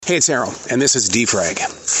Hey, it's Errol, and this is Frag.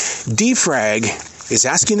 Frag is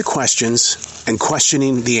asking the questions and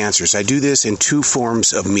questioning the answers. I do this in two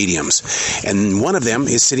forms of mediums, and one of them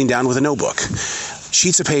is sitting down with a notebook,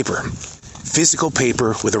 sheets of paper, physical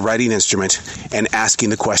paper with a writing instrument, and asking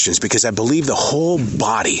the questions, because I believe the whole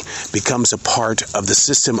body becomes a part of the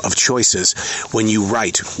system of choices when you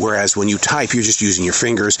write, whereas when you type, you're just using your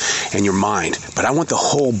fingers and your mind. But I want the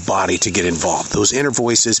whole body to get involved. Those inner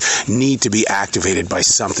voices need to be activated by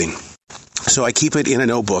something. So I keep it in a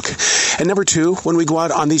notebook. And number two, when we go out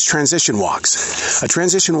on these transition walks, a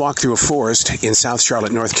transition walk through a forest in South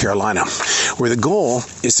Charlotte, North Carolina, where the goal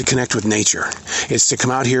is to connect with nature. It's to come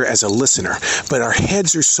out here as a listener. But our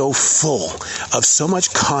heads are so full of so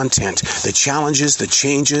much content, the challenges, the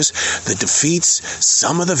changes, the defeats,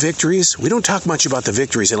 some of the victories. We don't talk much about the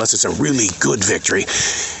victories unless it's a really good victory.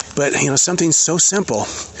 But, something so simple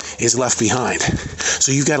is left behind.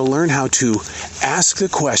 So you've got to learn how to ask the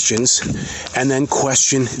questions and then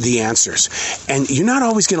question the answers. And you're not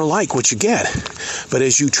always going to like what you get. But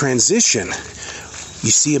as you transition,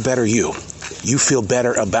 you see a better you. You feel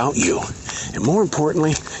better about you. And more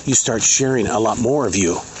importantly, you start sharing a lot more of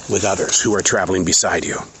you with others who are traveling beside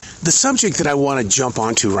you. The subject that I want to jump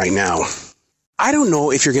onto right now, I don't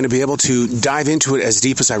know if you're going to be able to dive into it as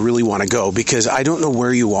deep as I really want to go, because I don't know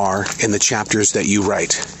where you are in the chapters that you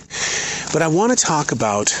write. But I want to talk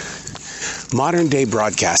about modern day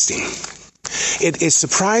broadcasting. It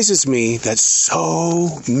surprises me that so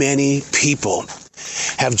many people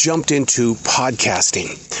have jumped into podcasting,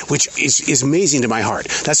 which is amazing to my heart.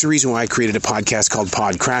 That's the reason why I created a podcast called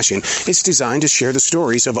Pod Crashing. It's designed to share the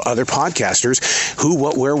stories of other podcasters, who,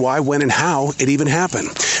 what, where, why, when, and how it even happened.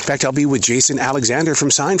 In fact, I'll be with Jason Alexander from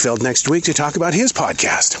Seinfeld next week to talk about his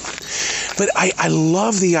podcast. But I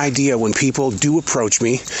love the idea when people do approach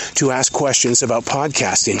me to ask questions about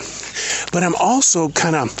podcasting. But I'm also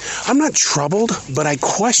I'm not troubled, but I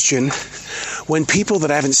question when people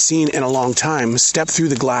that I haven't seen in a long time step through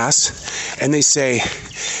the glass and they say,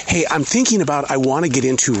 hey, I'm thinking about, I want to get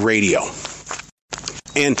into radio.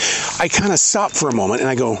 And I kind of stop for a moment and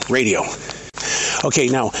I go, radio. Okay,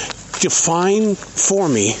 now define for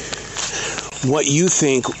me what you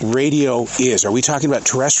think radio is. Are we talking about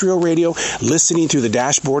terrestrial radio, listening through the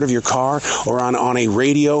dashboard of your car, or on a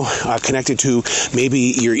radio connected to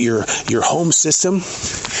maybe your home system?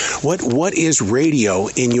 What is radio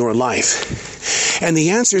in your life? And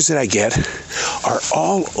the answers that I get are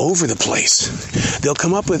all over the place. They'll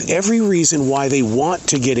come up with every reason why they want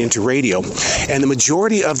to get into radio. And the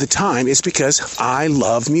majority of the time, it's because I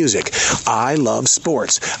love music. I love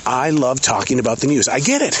sports. I love talking about the news. I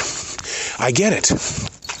get it.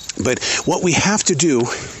 But what we have to do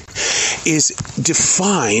is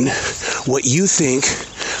define what you think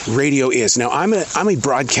radio is. Now, I'm a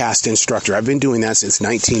broadcast instructor. I've been doing that since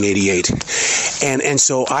 1988. And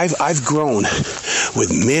so I've grown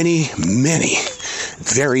with many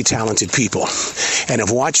very talented people, and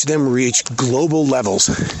have watched them reach global levels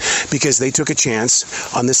because they took a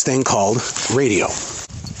chance on this thing called radio.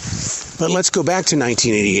 But let's go back to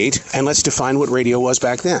 1988 and let's define what radio was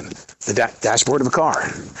back then. The dashboard of a car.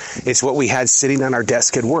 It's what we had sitting on our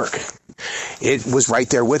desk at work. It was right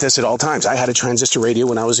there with us at all times. I had a transistor radio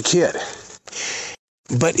when I was a kid.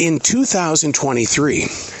 But in 2023,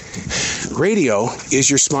 radio is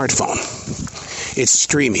your smartphone. It's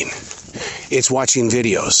streaming. It's watching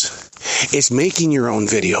videos. It's making your own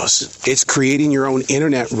videos. It's creating your own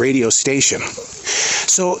internet radio station.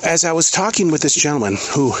 So as I was talking with this gentleman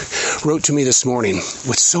who wrote to me this morning,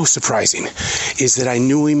 what's so surprising is that I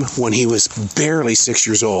knew him when he was barely 6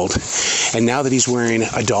 years old. And now that he's wearing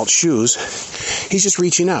adult shoes, he's just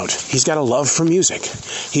reaching out. He's got a love for music.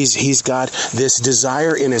 He's got this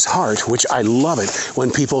desire in his heart, which I love it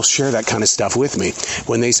when people share that kind of stuff with me.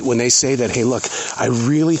 When they say that, hey, look, I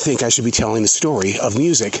really think I should be telling the story of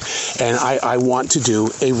music, and I want to do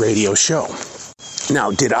a radio show.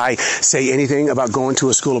 Now, did I say anything about going to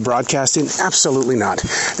a school of broadcasting? Absolutely not.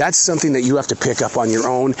 That's something that you have to pick up on your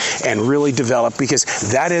own and really develop, because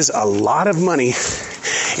that is a lot of money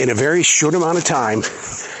in a very short amount of time.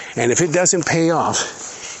 And if it doesn't pay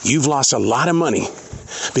off, you've lost a lot of money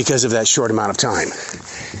because of that short amount of time.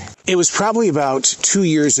 It was probably about 2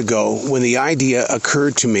 years ago when the idea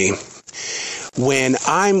occurred to me, when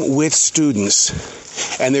I'm with students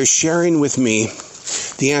and they're sharing with me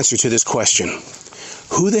the answer to this question: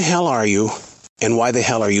 who the hell are you and why the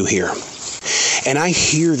hell are you here? And I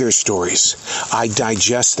hear their stories. I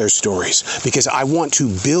digest their stories because I want to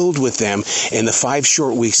build with them in the 5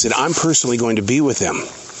 short weeks that I'm personally going to be with them.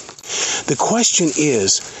 The question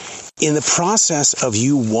is, in the process of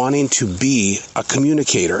you wanting to be a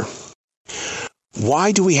communicator,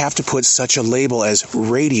 Why do we have to put such a label as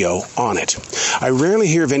radio on it? I rarely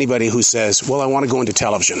hear of anybody who says, well, I want to go into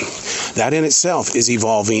television. That in itself is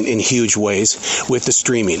evolving in huge ways with the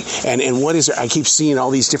streaming. And what is it? I keep seeing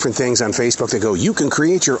all these different things on Facebook that go, you can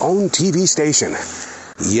create your own TV station.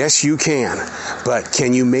 Yes, you can. But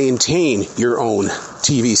can you maintain your own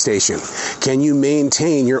TV station? Can you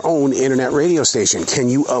maintain your own internet radio station? Can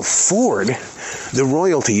you afford the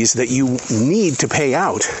royalties that you need to pay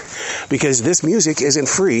out? Because this music isn't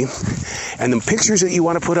free, and the pictures that you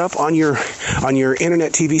want to put up on your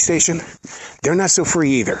internet TV station, they're not so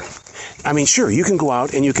free either. I mean, sure, you can go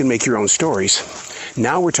out and you can make your own stories.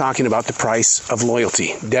 Now we're talking about the price of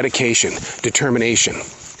loyalty, dedication, determination,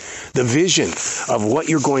 the vision of what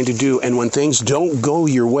you're going to do. And when things don't go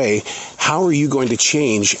your way, how are you going to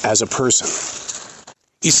change as a person?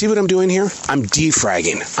 You see what I'm doing here? I'm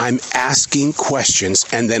defragging. I'm asking questions,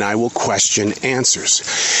 and then I will question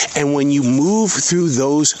answers. And when you move through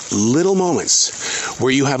those little moments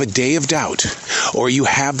where you have a day of doubt, or you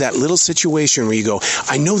have that little situation where you go,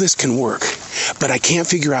 I know this can work, but I can't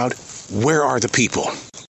figure out where are the people.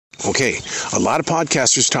 Okay, a lot of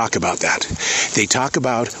podcasters talk about that. They talk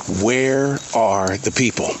about where are the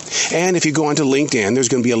people. And if you go onto LinkedIn, there's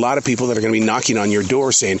going to be a lot of people that are going to be knocking on your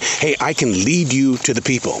door saying, hey, I can lead you to the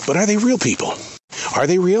people. But are they real people? Are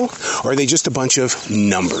they real? Or are they just a bunch of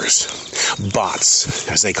numbers? Bots,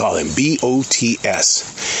 as they call them,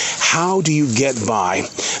 B-O-T-S. How do you get by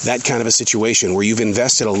that kind of a situation where you've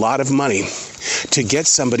invested a lot of money to get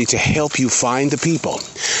somebody to help you find the people?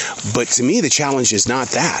 But to me, the challenge is not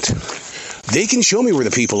that. They can show me where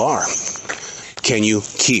the people are. Can you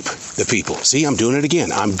keep the people? See, I'm doing it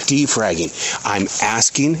again. I'm defragging. I'm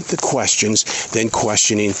asking the questions, then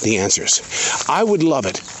questioning the answers. I would love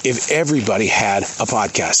it if everybody had a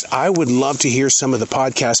podcast. I would love to hear some of the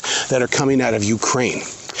podcasts that are coming out of Ukraine,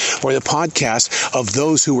 or the podcast of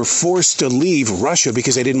those who were forced to leave Russia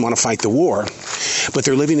because they didn't want to fight the war, but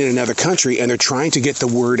they're living in another country and they're trying to get the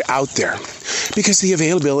word out there because the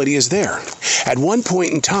availability is there. At one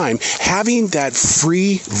point in time, having that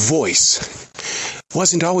free voice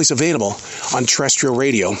wasn't always available on terrestrial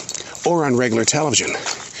radio or on regular television.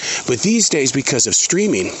 But these days, because of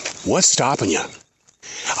streaming, what's stopping you?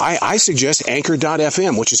 I suggest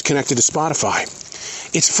Anchor.fm, which is connected to Spotify.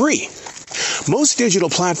 It's free. Most digital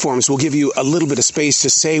platforms will give you a little bit of space to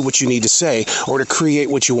say what you need to say or to create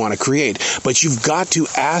what you want to create. But you've got to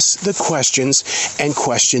ask the questions and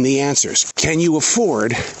question the answers. Can you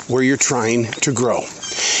afford where you're trying to grow?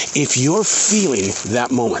 If you're feeling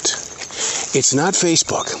that moment, it's not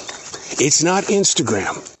Facebook. It's not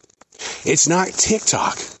Instagram. It's not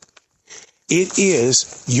TikTok. It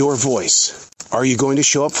is your voice. Are you going to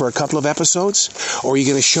show up for a couple of episodes, or are you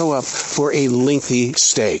going to show up for a lengthy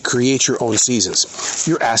stay? Create your own seasons.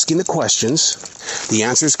 You're asking the questions. The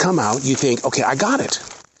answers come out. You think, okay, I got it.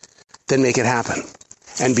 Then make it happen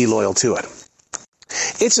and be loyal to it.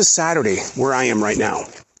 It's a Saturday where I am right now.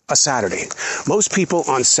 A Saturday. Most people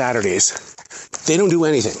on Saturdays, they don't do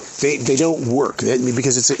anything. They don't work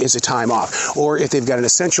because it's a time off. Or if they've got an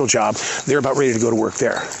essential job, they're about ready to go to work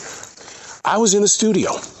there. I was in the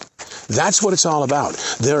studio. That's what it's all about.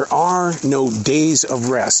 There are no days of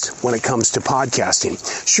rest when it comes to podcasting.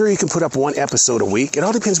 Sure, you can put up one episode a week. It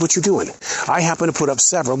all depends what you're doing. I happen to put up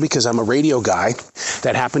several because I'm a radio guy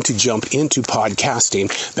that happened to jump into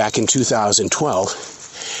podcasting back in 2012.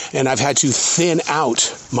 And I've had to thin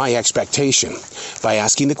out my expectation by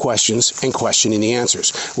asking the questions and questioning the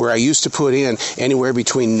answers. Where I used to put in anywhere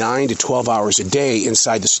between 9 to 12 hours a day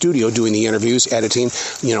inside the studio doing the interviews, editing,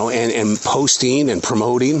 and posting and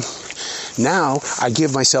promoting. Now I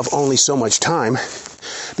give myself only so much time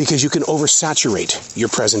because you can oversaturate your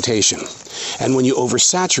presentation. And when you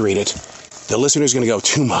oversaturate it, the listener's going to go,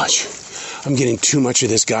 too much. I'm getting too much of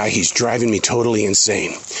this guy. He's driving me totally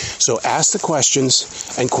insane. So ask the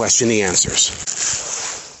questions and question the answers.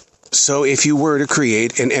 So if you were to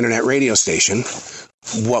create an internet radio station,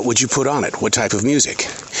 what would you put on it? What type of music?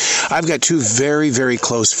 I've got two very, very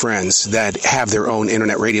close friends that have their own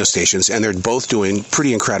internet radio stations, and they're both doing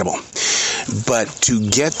pretty incredible. But to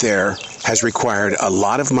get there has required a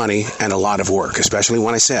lot of money and a lot of work, especially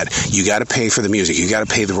when I said, you got to pay for the music. You got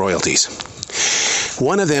to pay the royalties.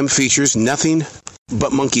 One of them features nothing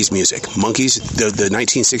but Monkees music. Monkees, the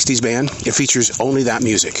 1960s band, it features only that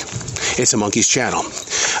music. It's a monkey's channel.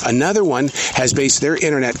 Another one has based their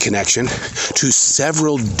internet connection to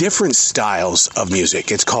several different styles of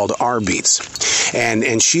music. It's called R Beats.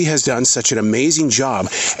 And she has done such an amazing job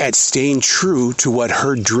at staying true to what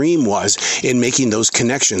her dream was in making those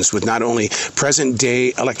connections with not only present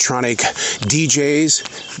day electronic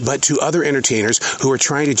DJs, but to other entertainers who are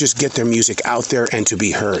trying to just get their music out there and to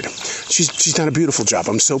be heard. She's done a beautiful job.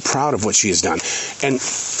 I'm so proud of what she has done. And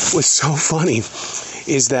what's so funny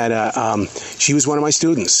is that she was one of my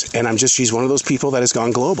students, and she's one of those people that has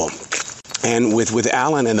gone global. And with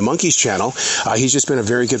Alan and the Monkeys channel, he's just been a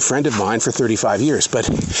very good friend of mine for 35 years. But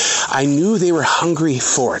I knew they were hungry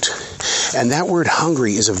for it. And that word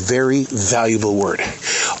hungry is a very valuable word.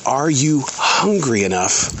 Are you hungry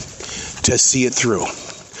enough to see it through?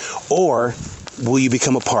 Or will you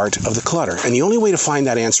become a part of the clutter? And the only way to find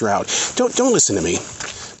that answer out, don't listen to me,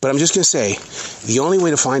 but I'm just going to say, the only way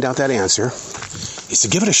to find out that answer is to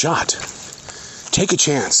give it a shot. Take a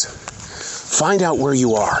chance. Find out where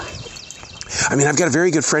you are. I mean, I've got a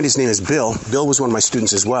very good friend. His name is Bill. Bill was one of my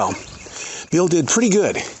students as well. Bill did pretty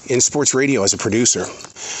good in sports radio as a producer,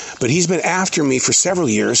 but he's been after me for several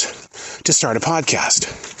years to start a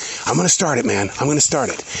podcast. I'm going to start it, man. I'm going to start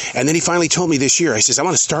it. And then he finally told me this year, he says, I'm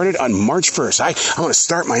going to start it on March 1st. I want to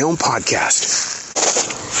start my own podcast.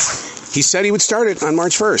 He said he would start it on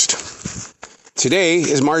March 1st. Today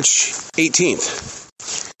is March 18th.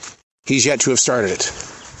 He's yet to have started it.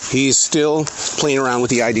 He's still playing around with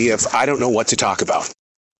the idea of, I don't know what to talk about.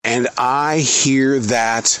 And I hear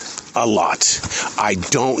that a lot. I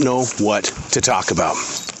don't know what to talk about.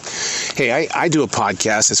 Hey, I do a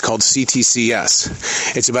podcast. It's called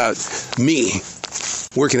CTCS. It's about me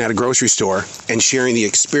working at a grocery store and sharing the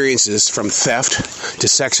experiences from theft to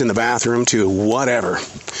sex in the bathroom to whatever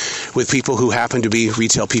with people who happen to be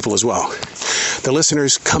retail people as well. The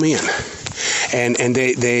listeners come in. And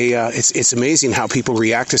it's amazing how people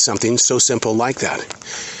react to something so simple like that.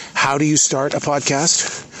 How do you start a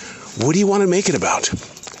podcast? What do you want to make it about?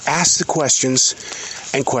 Ask the questions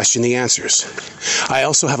and question the answers. I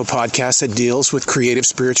also have a podcast that deals with creative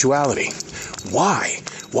spirituality. Why?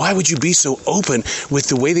 Why would you be so open with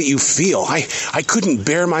the way that you feel? I couldn't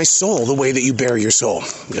bear my soul the way that you bear your soul.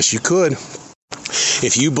 Yes, you could.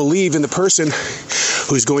 If you believe in the person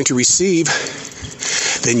who's going to receive,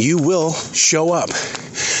 then you will show up.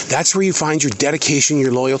 That's where you find your dedication,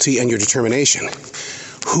 your loyalty, and your determination.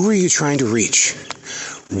 Who are you trying to reach?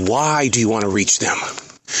 Why do you want to reach them?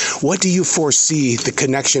 What do you foresee the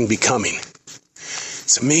connection becoming?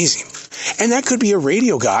 It's amazing. And that could be a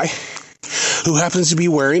radio guy who happens to be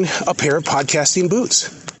wearing a pair of podcasting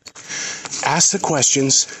boots. Ask the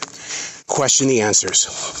questions, question the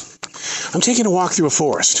answers. I'm taking a walk through a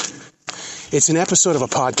forest. It's an episode of a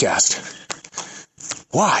podcast.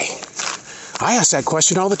 Why? I ask that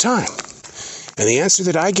question all the time. And the answer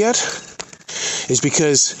that I get is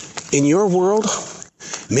because in your world,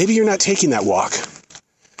 maybe you're not taking that walk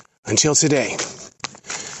until today.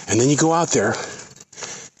 And then you go out there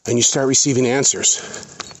and you start receiving answers.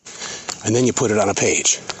 And then you put it on a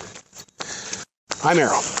page. I'm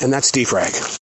Errol, and that's Frag.